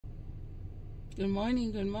Good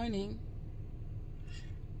morning, good morning.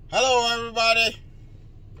 Hello everybody.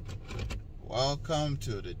 Welcome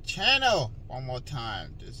to the channel one more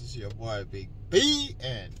time. This is your boy Big B,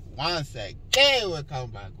 and once again we'll come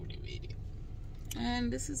back with a video.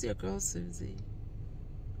 And this is your girl Susie.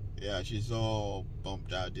 Yeah, she's all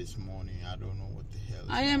bumped out this morning. I don't know what the hell.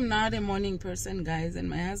 I am not a morning person, guys, and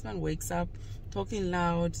my husband wakes up talking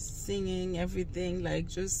loud, singing, everything, like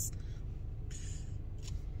just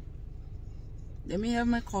let me have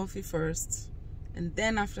my coffee first, and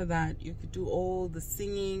then after that you could do all the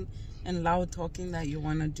singing and loud talking that you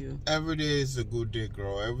want to do. Every day is a good day,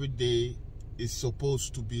 girl. Every day is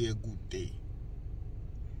supposed to be a good day.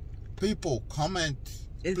 People, comment,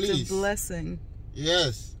 It's please. a blessing.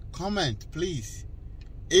 Yes, comment, please.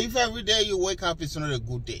 If every day you wake up it's not a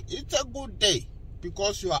good day, it's a good day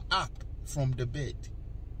because you are up from the bed.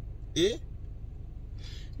 Eh?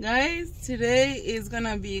 Guys, today is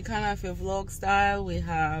gonna be kind of a vlog style. We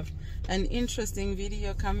have an interesting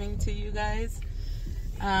video coming to you guys.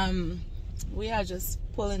 We are just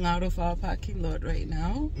pulling out of our parking lot right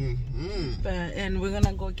now, and we're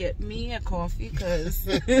gonna go get me a coffee because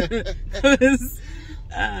if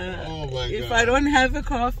I don't have a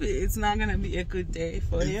coffee, it's not gonna be a good day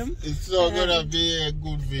for him. It's not gonna be a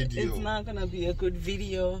good video. It's not gonna be a good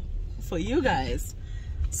video for you guys.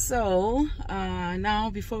 So now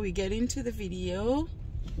before we get into the video,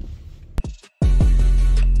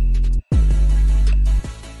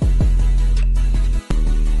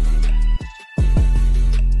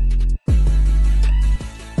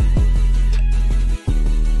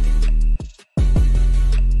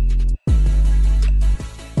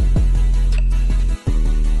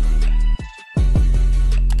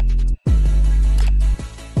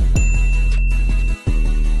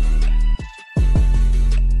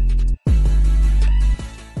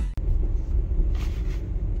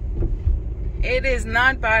 it is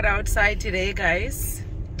not bad outside today, guys.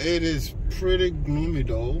 It is pretty gloomy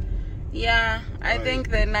though. Yeah, I think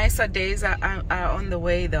the nicer days are on the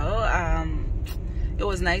way though. It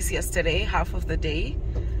was nice yesterday, half of the day.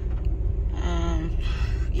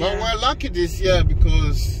 But we're lucky this year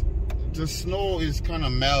because the snow is kind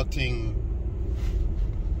of melting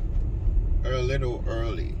a little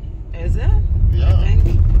early. Is it? Yeah. I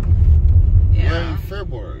think. Yeah. We're in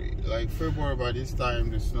February. Like February, by this time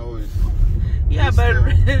the snow is. Yeah, but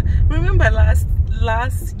remember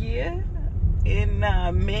last year in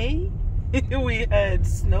May we had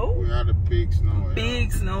snow. We had a big snow.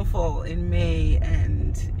 Big snowfall in May,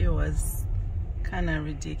 and it was kind of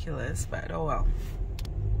ridiculous. But oh well.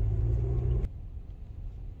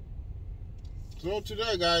 So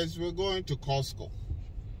today, guys, we're going to Costco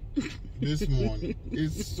this morning.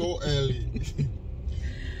 It's so early.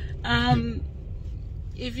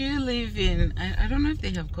 If you live in, I don't know if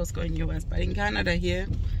they have Costco in US, but in Canada here,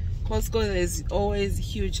 Costco, there's always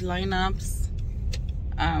huge lineups.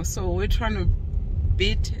 So we're trying to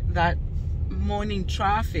beat that morning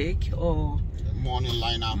traffic or morning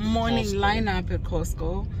lineup at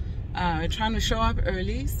Costco. Trying to show up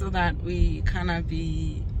early so that we kind of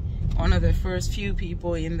be one of the first few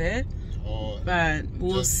people in there. But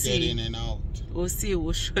we'll see. Get in and out. We'll see.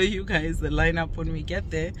 We'll show you guys the lineup when we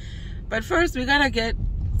get there. But first, we gotta get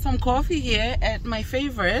some coffee here at my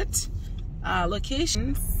favorite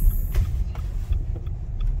location.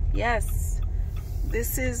 Yes,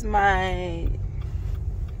 this is my,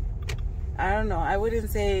 I don't know, I wouldn't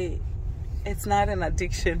say it's not an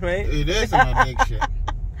addiction, right? It is an addiction.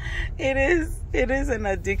 It is an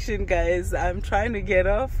addiction, guys. I'm trying to get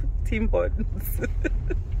off Tim Hortons.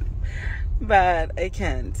 But I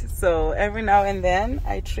can't. So every now and then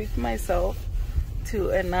I treat myself to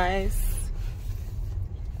a nice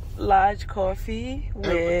large coffee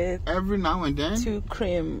with every now and then 2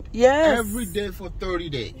 cream. Yes. Every day for 30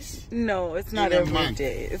 days. No, it's not every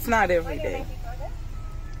day. It's not every day.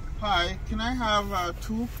 Hi, can I have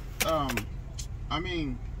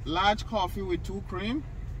large coffee with 2 cream?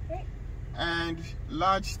 Okay. And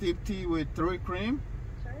large steep tea with 3 cream?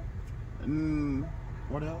 Sure. And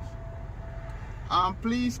what else?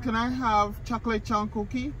 Please, can I have chocolate chunk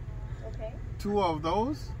cookie? Okay. 2 of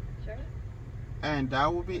those. Sure. And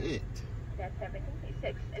that will be it. That's everything.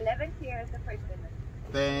 611 here is the first payment.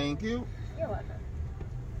 Thank you. You're welcome.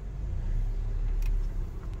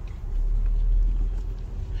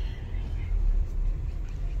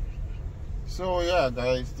 So yeah,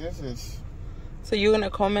 guys, this is. So you're gonna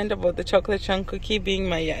comment about the chocolate chunk cookie being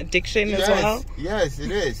my addiction as well? Yes,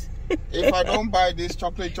 it is. If I don't buy this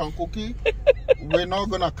chocolate chunk cookie, we're not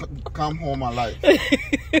gonna come home alive.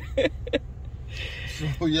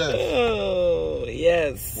 So yes. Oh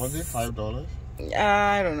yes. Was it $5?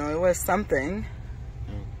 I don't know. It was something.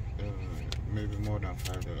 Maybe more than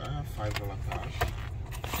 $5. I have $5 cash.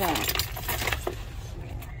 Yeah.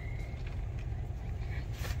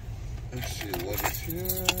 Let's see what is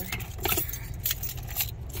here.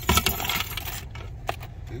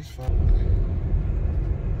 This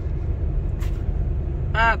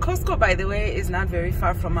Costco, by the way, is not very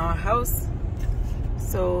far from our house.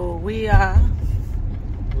 So we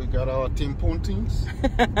got our Tim Pontins.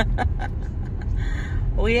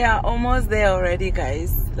 We are almost there already,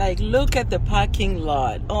 guys. Like, look at the parking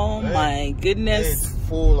lot. Oh my goodness. It's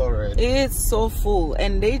full already. It's so full.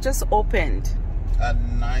 And they just opened. At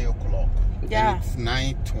 9 o'clock. Yeah. It's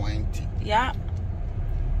 9:20. Yeah.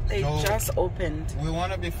 They So, just opened. We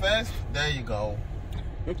want to be first? There you go.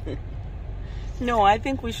 No, I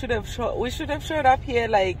think we should have showed up here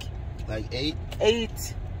like 8?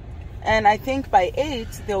 8. And I think by 8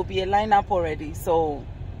 there'll be a lineup already. So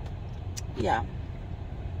yeah.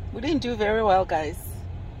 We didn't do very well, guys.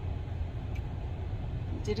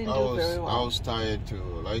 Didn't do very well. I was tired too.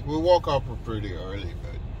 Like, we woke up pretty early,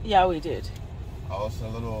 but yeah, we did. I was a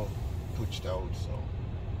little pushed out, so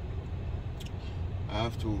I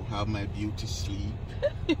have to have my beauty sleep.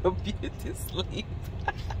 Your beauty sleep.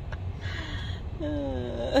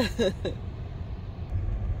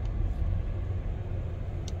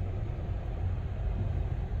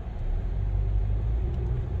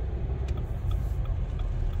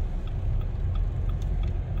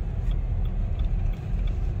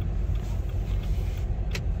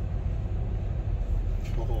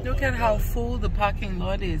 Look at how full the parking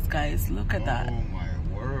lot is, guys. Look at that. Oh my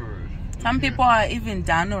word. Some people are even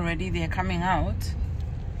done already. They're coming out.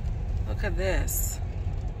 Look at this.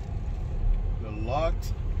 The lot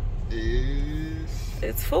is...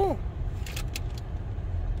 It's full.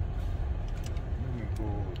 Let me go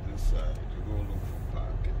this side to go look for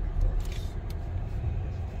parking first.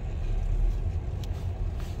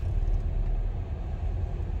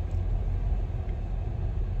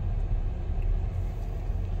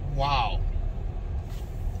 Wow.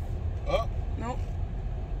 Oh. Nope.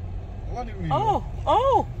 What do you mean? Oh,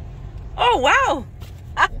 oh, oh, wow.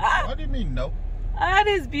 What do you mean, no? That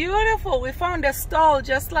is beautiful. We found a stall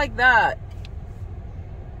just like that.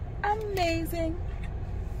 Amazing.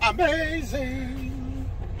 Amazing.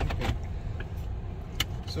 Okay.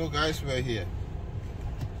 So, guys, we're here.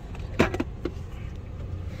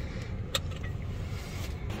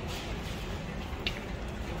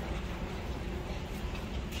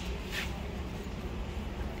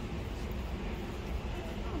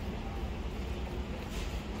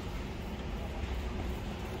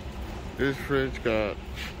 This fridge got...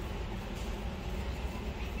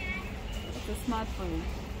 It's a smart fridge.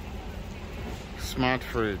 Smart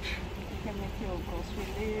fridge. You can make your grocery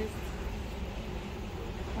list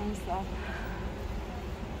and stuff.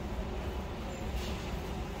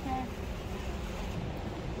 Okay.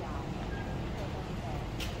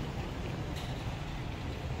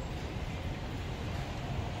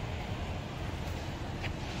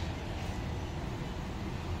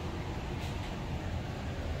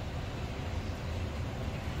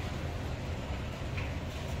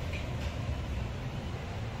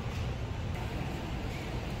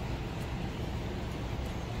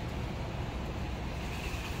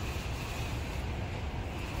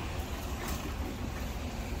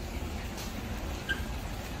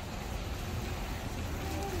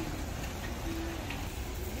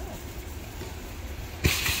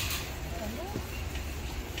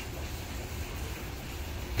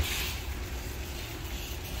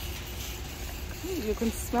 You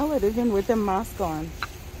can smell it even with the mask on. It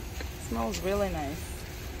smells really nice.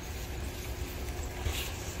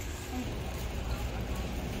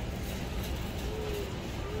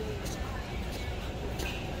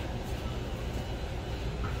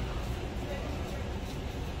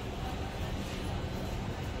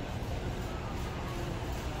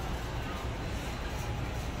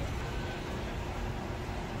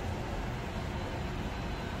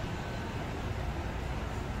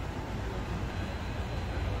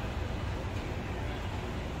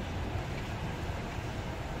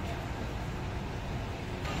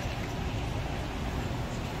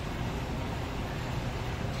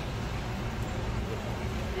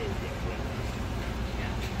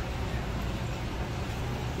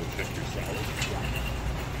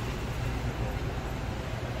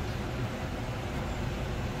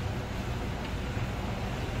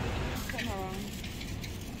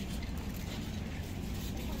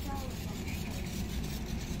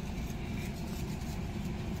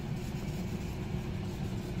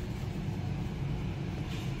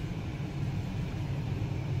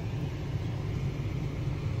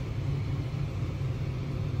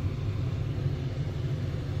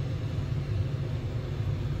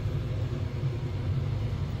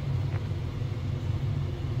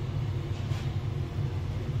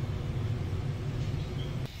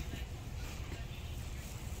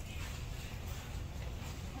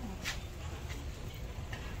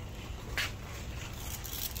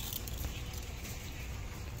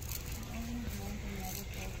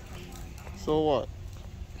 So what?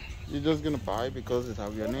 You're just gonna buy because it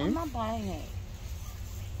have your I'm name? not buying it.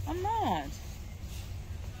 I'm not.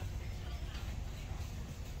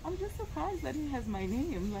 I'm just surprised that it has my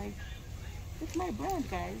name. Like, it's my brand,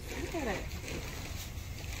 guys. Look at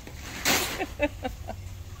it.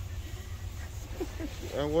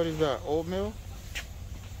 And what is that? Oatmeal?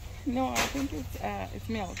 No, I think it's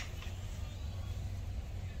milk.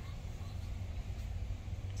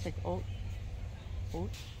 It's like oat. You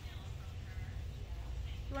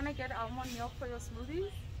wanna get almond milk for your smoothies?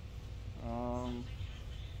 All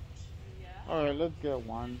right, let's get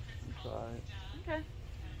one and try it. Okay.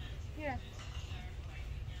 Here.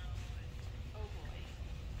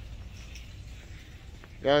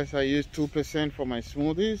 Guys, I use 2% for my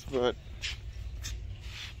smoothies, but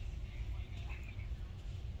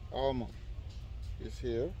almond is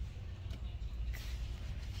here.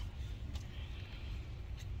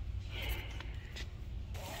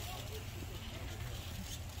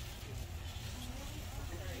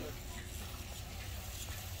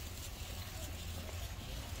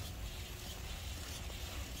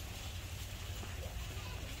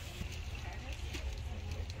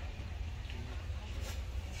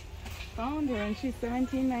 Found her, and she's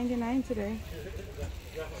 $17.99 today.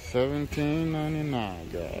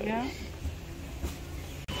 $17.99, guys. Yeah.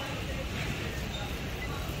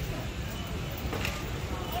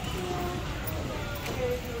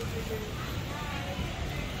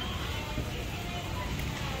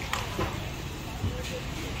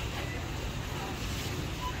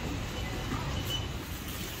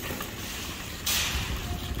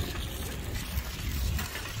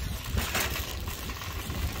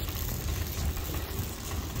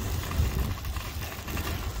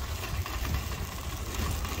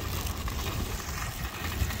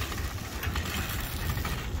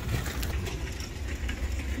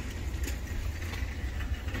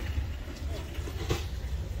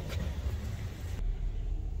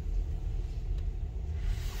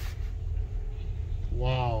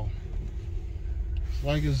 Wow. It's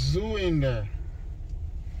like a zoo in there.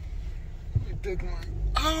 Let me take my...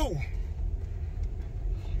 Ow!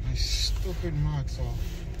 My stupid marks off.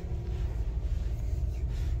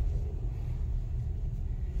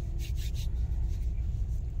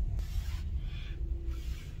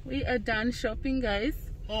 We are done shopping, guys.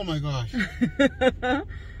 Oh my gosh.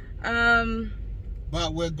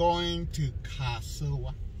 But we're going to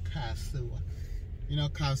Costco. You know,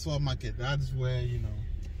 Costco market. That's where, you know,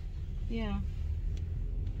 Yeah.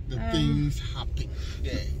 the things happen.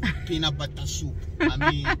 Yeah. Peanut butter soup.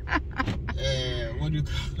 I mean, what do you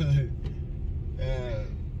call it?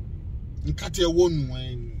 Nkate wonu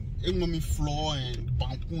and mommy floor and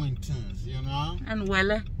banku and things, you know? And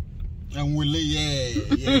Welle. And yeah.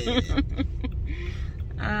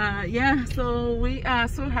 Yeah, so we are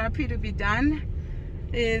so happy to be done.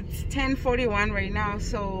 It's 10:41 right now,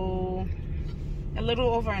 so a little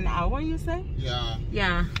over an hour, you say? Yeah.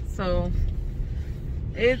 Yeah, so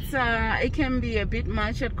it's it can be a bit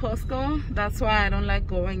much at Costco. That's why I don't like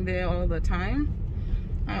going there all the time.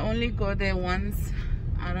 I only go there once,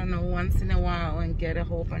 I don't know, once in a while and get a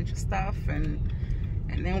whole bunch of stuff, and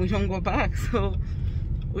then we don't go back. So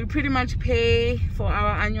we pretty much pay for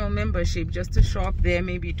our annual membership just to shop there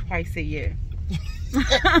maybe twice a year.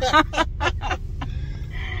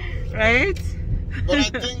 Right? But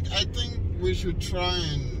I think we should try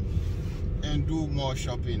and do more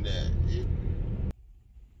shopping there.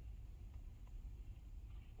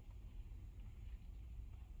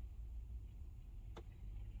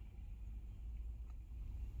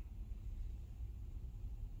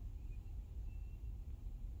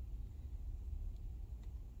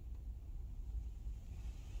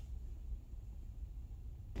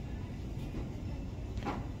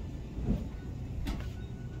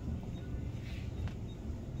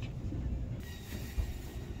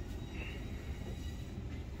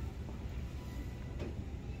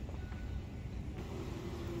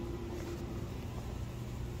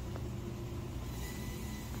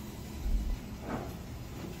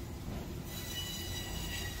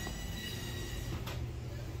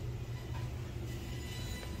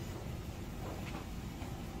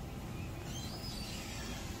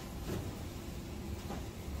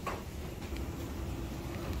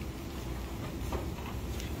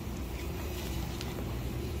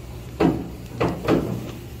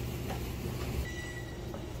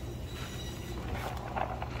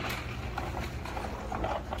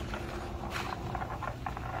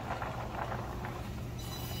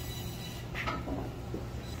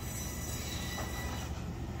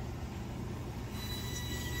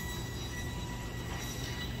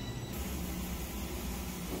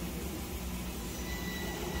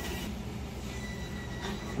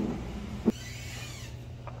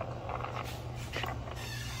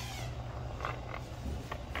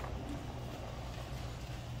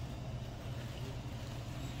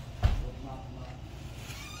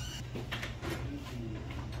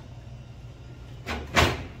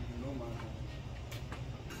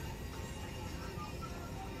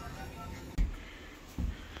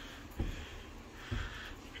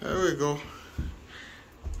 There we go.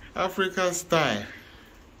 African style.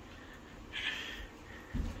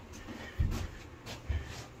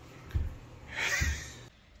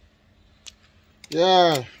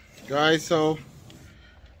 Yeah, guys, so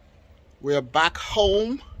we're back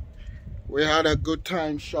home. We had a good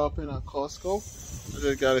time shopping at Costco. I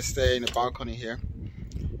just gotta stay in the balcony here.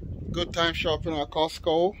 Good time shopping at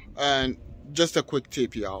Costco. And just a quick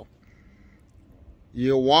tip, y'all.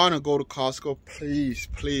 You want to go to Costco,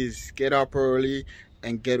 please get up early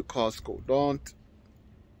and get to Costco. Don't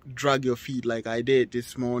drag your feet like I did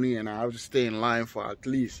this morning, and I have to stay in line for at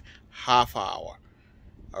least half an hour.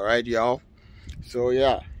 All right, y'all. So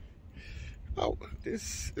yeah, oh,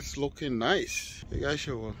 this is looking nice. You guys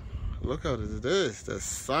should look at this. The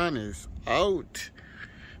sun is out.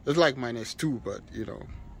 It's like -2, but you know,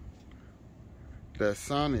 the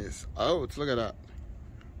sun is out. Look at that.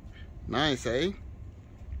 Nice, eh?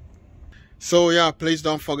 So yeah, please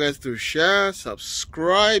don't forget to share,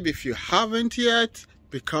 subscribe if you haven't yet,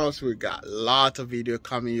 because we got a lot of video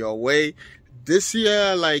coming your way this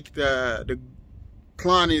year. Like the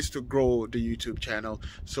plan is to grow the YouTube channel,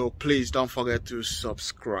 so please don't forget to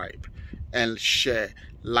subscribe and share,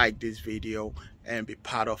 like this video, and be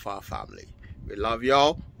part of our family. We love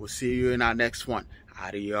y'all. We'll see you in our next one.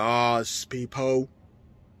 Adios, people.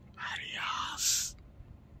 Adios.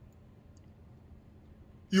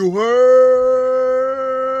 You heard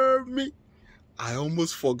me? I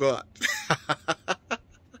almost forgot.